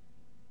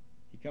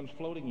he comes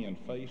floating in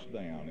face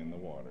down in the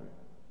water,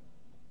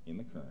 in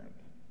the current,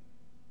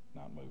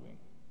 not moving.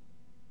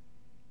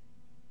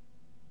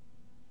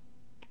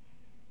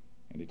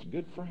 And it's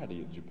Good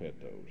Friday at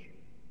Geppetto's.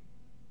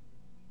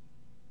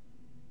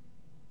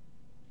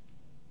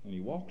 And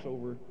he walks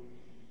over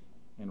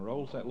and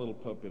rolls that little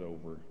puppet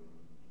over.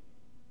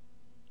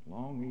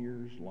 Long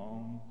ears,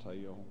 long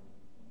tail,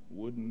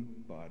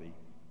 wooden body.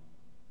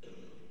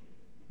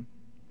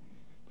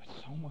 But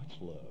so much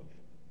love.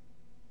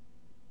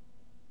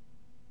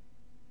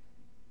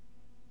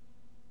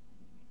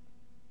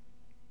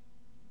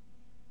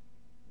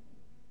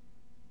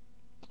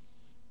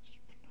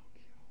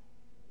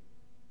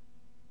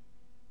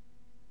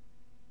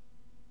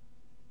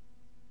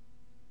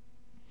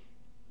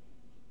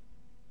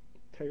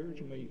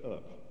 Tears me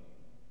up.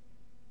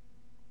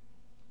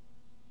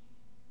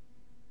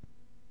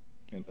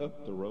 And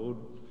up the road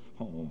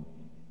home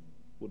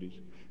with his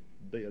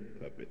dead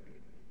puppet,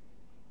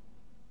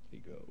 he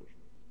goes.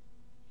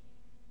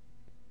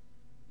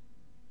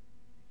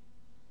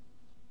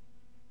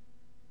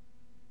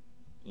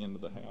 Into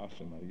the house,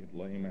 and they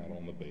lay him out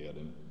on the bed,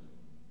 and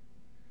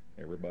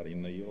everybody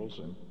kneels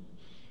and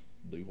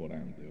do what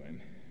I'm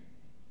doing.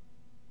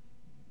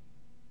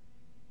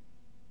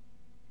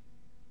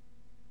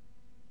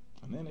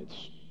 And then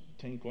it's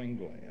tinkling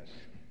glass.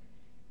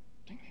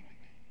 Ding, ding,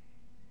 ding.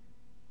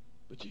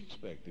 But you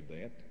expected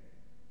that.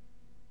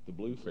 The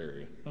blue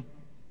fairy.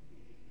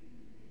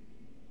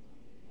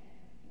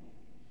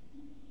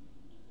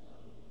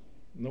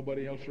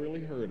 Nobody else really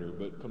heard her,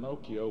 but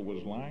Pinocchio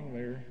was lying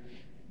there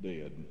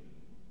dead.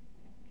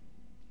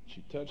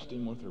 She touched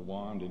him with her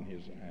wand, and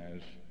his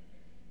eyes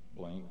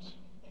blinked.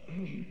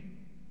 And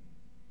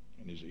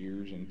his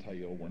ears and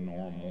tail were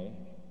normal.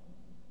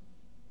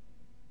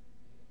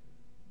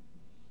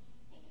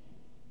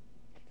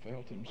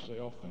 Felt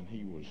himself, and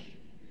he was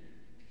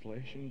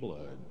flesh and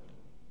blood.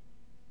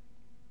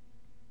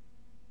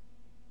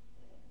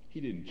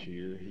 He didn't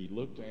cheer. He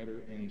looked at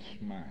her and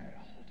smiled.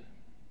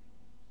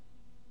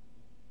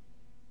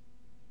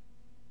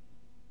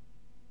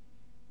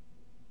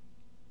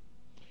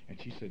 And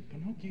she said,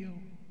 Pinocchio,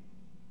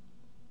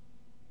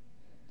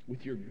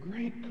 with your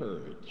great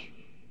courage,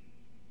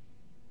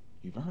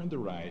 you've earned the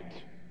right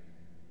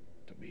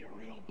to be a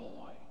real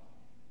boy.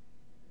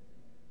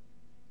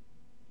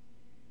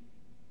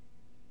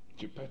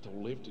 Geppetto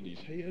lifted his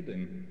head,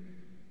 and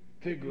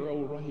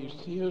Figaro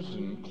raised his,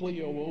 and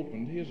Cleo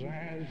opened his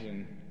eyes,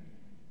 and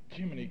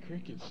Jiminy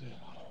Cricket said,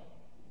 oh.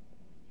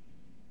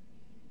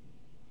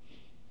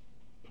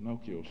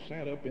 Pinocchio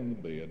sat up in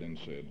the bed and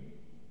said,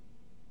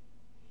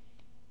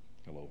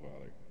 "Hello,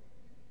 Father."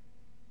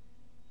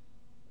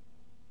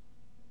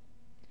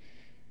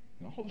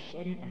 And all of a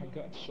sudden, I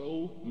got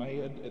so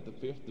mad at the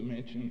fifth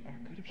dimension,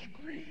 I could have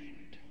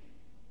screamed.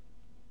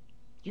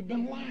 You've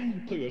been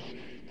lying to us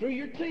through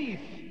your teeth.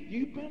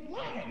 You've been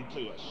lying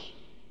to us.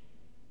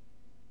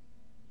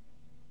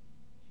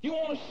 You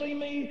want to see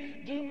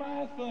me do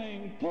my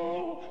thing,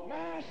 pull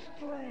my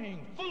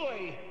string,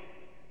 fully.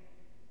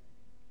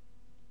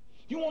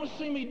 You want to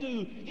see me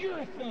do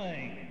your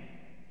thing,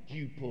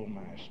 you pull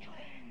my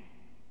string.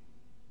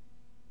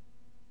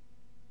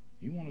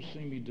 You want to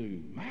see me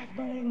do my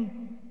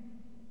thing,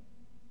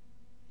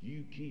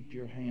 you keep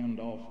your hand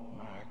off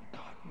my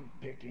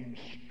cotton-picking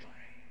string.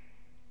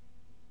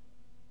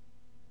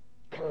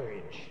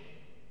 Courage.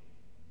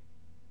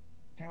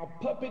 How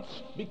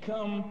puppets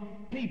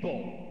become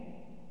people.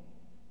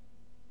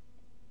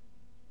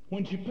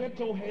 When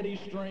Geppetto had his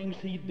strings,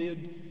 he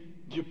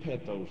did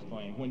Geppetto's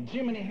thing. When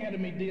Jiminy had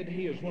him, he did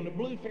his. When the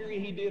Blue Fairy,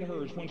 he did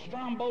hers. When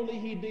Stromboli,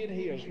 he did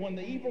his. When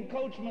the evil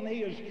coachman,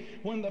 his.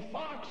 When the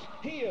fox,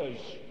 his.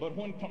 But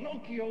when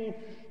Pinocchio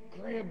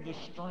grabbed the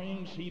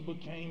strings, he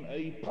became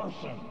a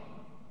person.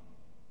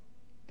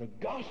 The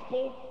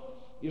gospel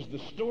is the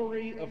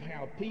story of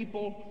how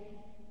people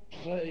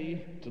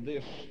say to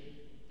this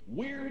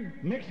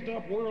weird,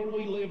 mixed-up world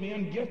we live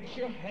in, "Get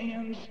your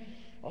hands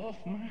off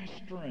my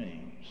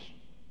strings."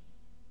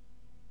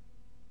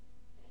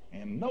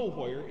 And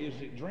nowhere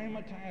is it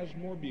dramatized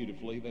more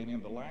beautifully than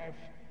in the life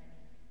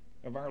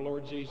of our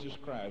Lord Jesus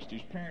Christ.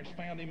 His parents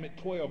found him at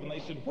 12, and they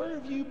said, "Where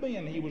have you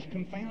been?" He was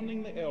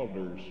confounding the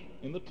elders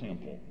in the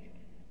temple.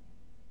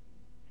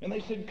 And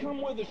they said,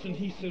 "Come with us." And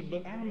he said,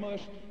 "But I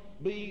must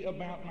be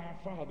about my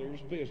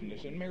Father's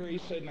business." And Mary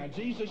said, "Now,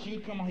 Jesus,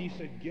 you come on." He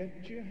said,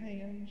 "Get your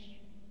hands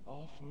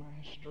off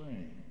my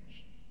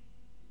strings."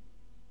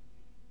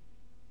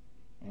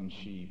 And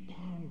she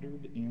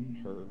pondered in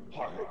her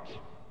heart.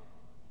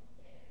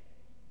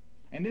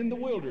 And in the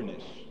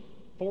wilderness,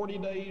 40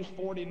 days,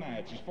 40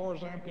 nights, as far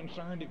as I'm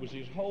concerned, it was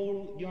his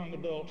whole young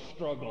adult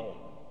struggle.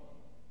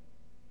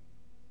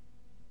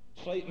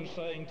 Satan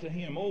saying to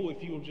him, "Oh,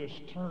 if you'll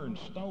just turn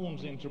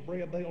stones into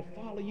bread, they'll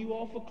follow you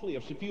off of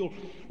cliffs. If you'll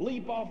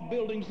leap off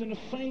buildings in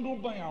a single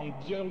bound."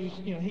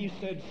 He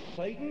said,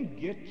 "Satan,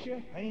 get your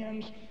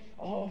hands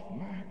off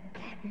my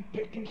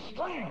cotton-picking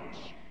strings."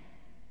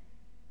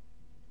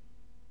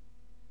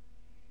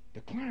 The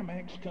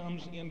climax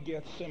comes in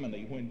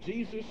Gethsemane when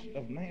Jesus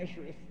of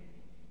Nazareth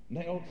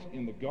knelt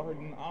in the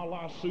garden a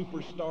la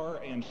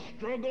superstar and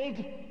struggled.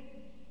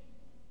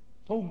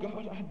 "Oh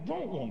God, I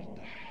don't want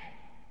to die.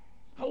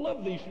 I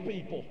love these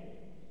people.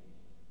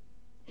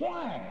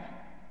 Why?"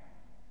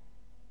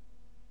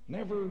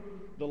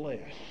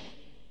 Nevertheless,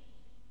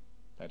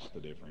 that's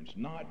the difference.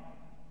 Not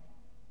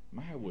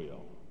my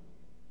will,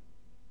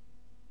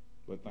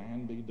 but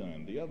thine be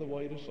done. The other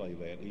way to say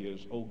that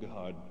is, "Oh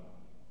God,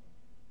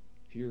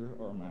 here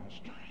are my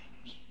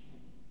strings."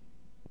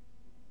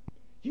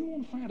 You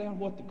want to find out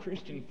what the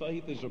Christian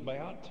faith is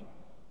about?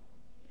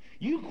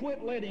 You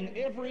quit letting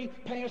every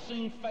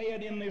passing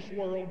fad in this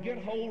world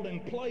get hold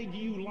and plague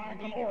you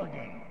like an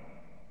organ.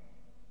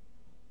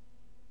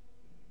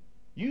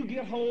 You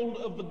get hold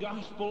of the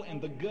gospel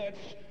and the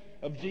guts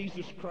of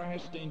Jesus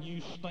Christ, and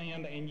you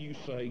stand and you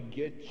say,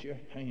 "Get your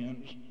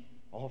hands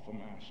off of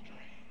my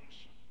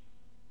strings."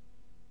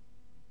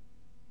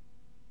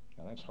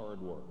 Now that's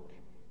hard work.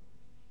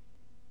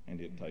 And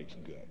it takes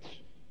guts.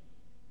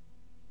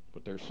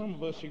 But there's some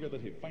of us here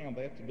that have found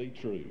that to be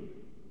true.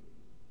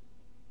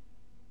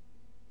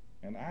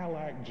 And I,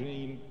 like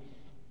Gene,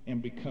 am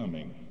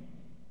becoming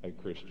a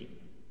Christian.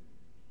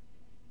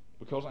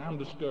 Because I'm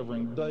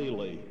discovering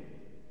daily,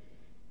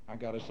 I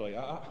got to say,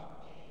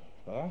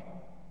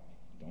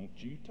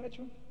 don't you touch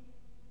them.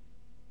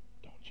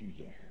 Don't you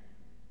dare.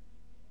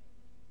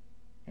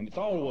 And it's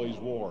always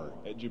war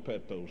at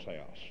Geppetto's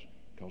house.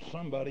 Because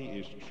somebody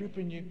is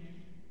tripping you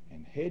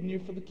and heading you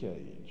for the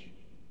cage,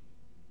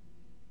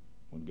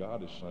 when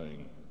God is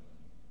saying,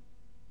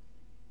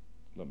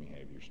 "Let me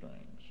have your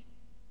strings."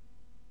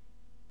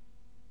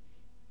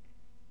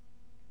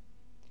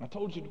 I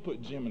told you to put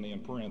Jiminy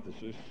in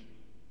parentheses.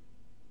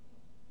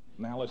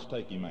 Now let's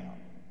take him out.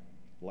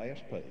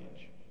 Last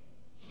page.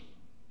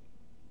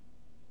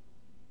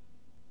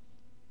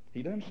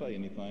 He doesn't say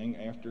anything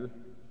after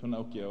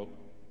Pinocchio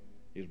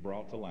is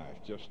brought to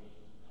life.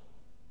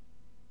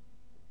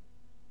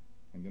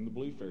 And then the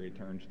Blue Fairy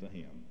turns to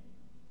him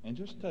and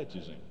just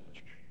touches him.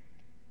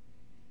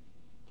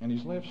 And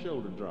his left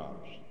shoulder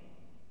drops.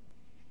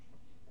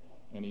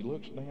 And he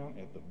looks down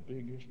at the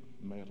biggest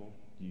medal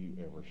you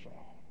ever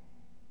saw.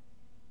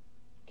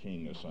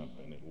 King of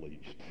something, at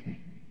least.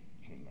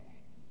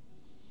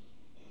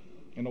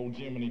 And old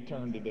Jiminy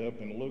turned it up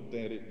and looked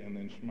at it and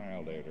then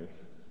smiled at her.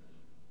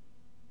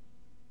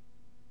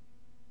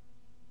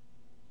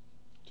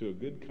 To a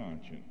good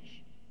conscience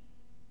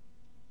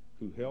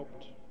who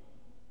helped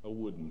a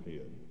wooden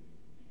head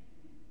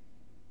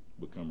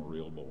become a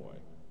real boy.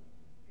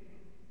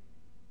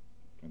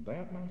 And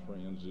that, my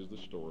friends, is the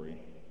story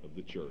of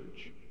the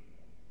church.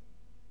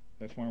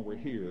 That's why we're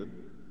here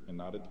and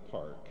not at the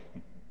park.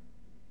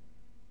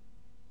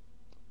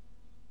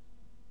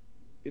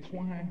 It's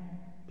why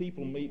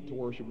people meet to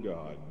worship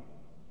God.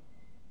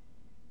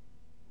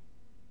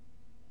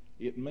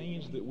 It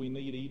means that we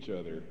need each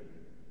other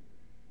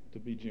to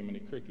be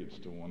Jiminy Crickets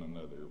to one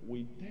another.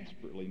 We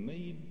desperately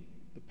need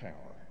the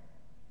power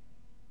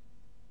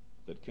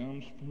that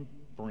comes from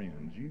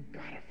friends. You've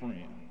got a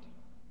friend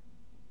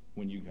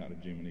when you got a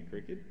Jiminy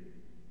Cricket.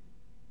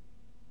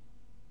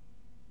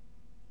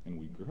 And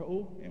we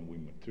grow and we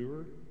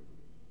mature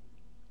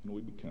and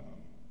we become.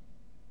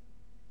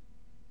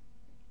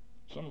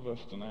 Some of us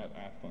tonight,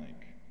 I think,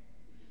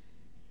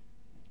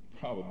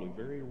 probably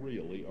very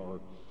really are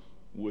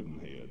wooden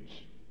heads,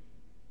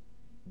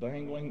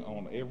 dangling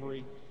on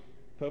every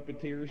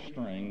puppeteer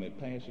string that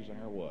passes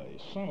our way.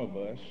 Some of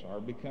us are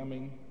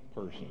becoming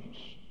persons.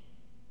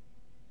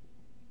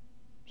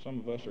 Some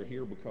of us are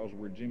here because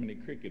we're Jiminy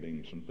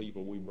Cricketing some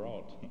people we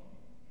brought.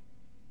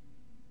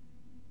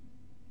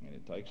 And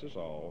it takes us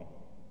all.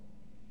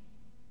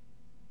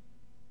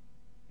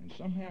 And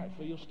somehow it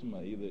feels to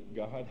me that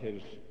God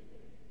has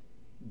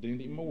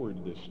Dinty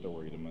Moored this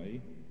story to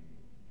me.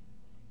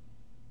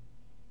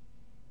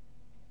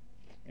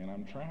 And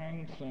I'm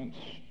trying, since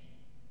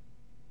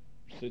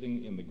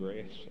sitting in the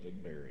grass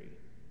at Berry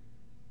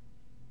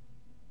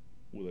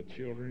with a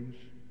children's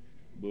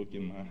book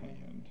in my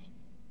hand,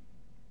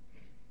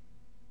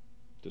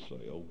 to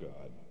say, oh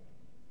God,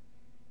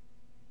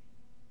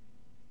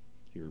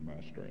 hear my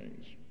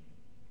strings.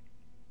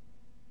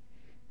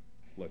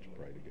 Let's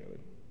pray together.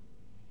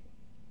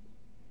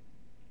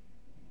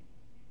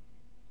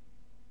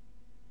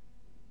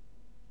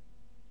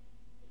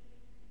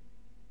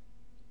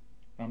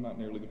 I'm not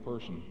nearly the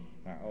person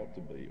I ought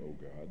to be, oh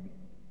God.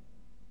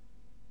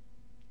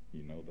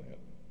 You know that.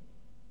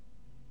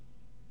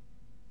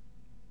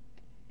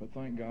 But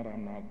thank God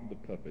I'm not the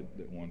puppet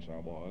that once I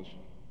was.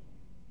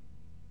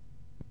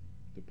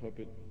 The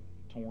puppet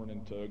torn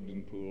and tugged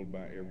and pulled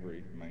by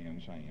every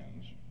man's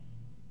hands.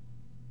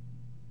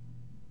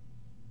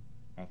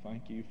 I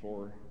thank you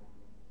for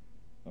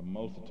a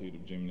multitude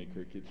of Jiminy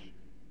Crickets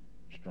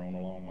strewn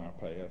along my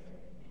path,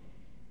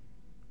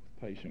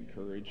 patient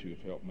courage who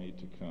have helped me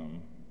to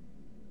come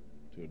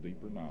to a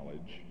deeper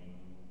knowledge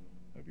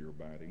of your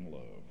abiding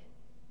love.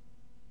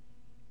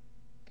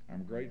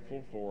 I'm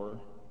grateful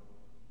for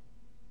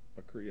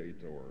a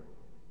Creator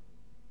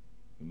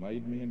who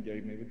made me and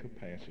gave me the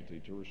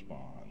capacity to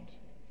respond.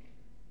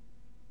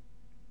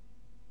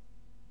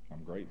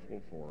 I'm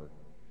grateful for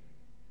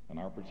an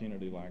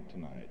opportunity like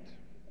tonight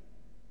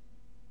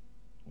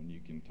when you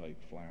can take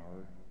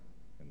flour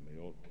and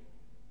milk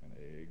and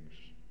eggs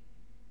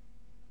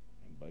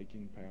and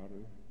baking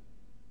powder,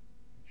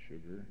 and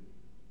sugar,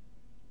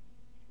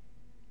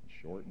 and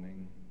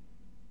shortening,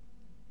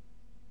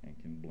 and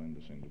can blend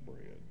us into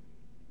bread.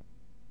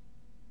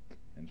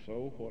 And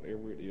so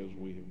whatever it is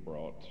we have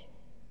brought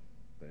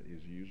that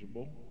is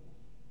usable,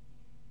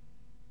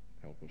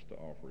 help us to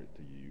offer it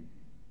to you.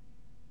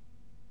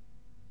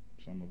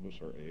 Some of us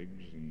are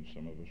eggs and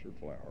some of us are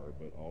flour,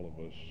 but all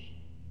of us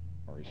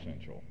are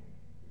essential.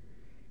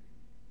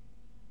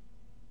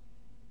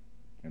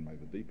 And may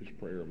the deepest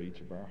prayer of each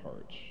of our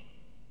hearts,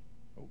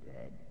 oh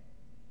God,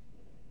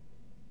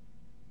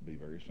 be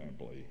very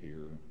simply,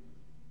 here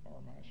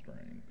are my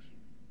strings.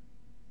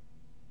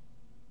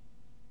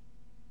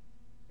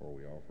 For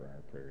we offer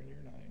our prayer in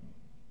your name,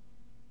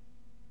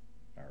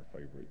 our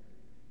favorite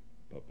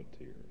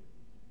puppeteer.